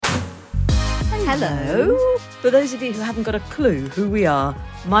Hello. For those of you who haven't got a clue who we are,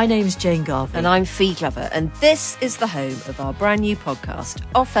 my name's Jane Garvey. And I'm Fee Glover, and this is the home of our brand new podcast,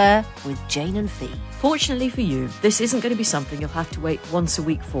 Off Air with Jane and Fee. Fortunately for you, this isn't going to be something you'll have to wait once a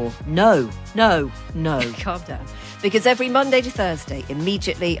week for. No. Calm down. Because every Monday to Thursday,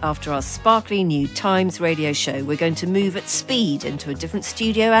 immediately after our sparkly new Times radio show, we're going to move at speed into a different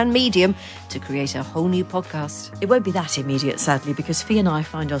studio and medium to create a whole new podcast. It won't be that immediate, sadly, because Fee and I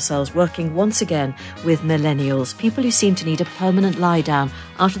find ourselves working once again with millennials, people who seem to need a permanent lie down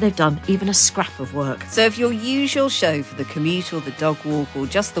after they've done even a scrap of work. So if your usual show for the commute or the dog walk or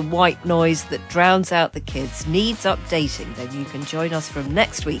just the white noise that drowns out the kids needs updating, then you can join us from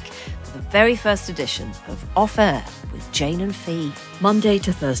next week for the very first edition of Off Air with Jane and Fee. Monday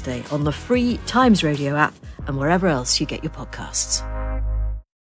to Thursday on the free Times Radio app and wherever else you get your podcasts.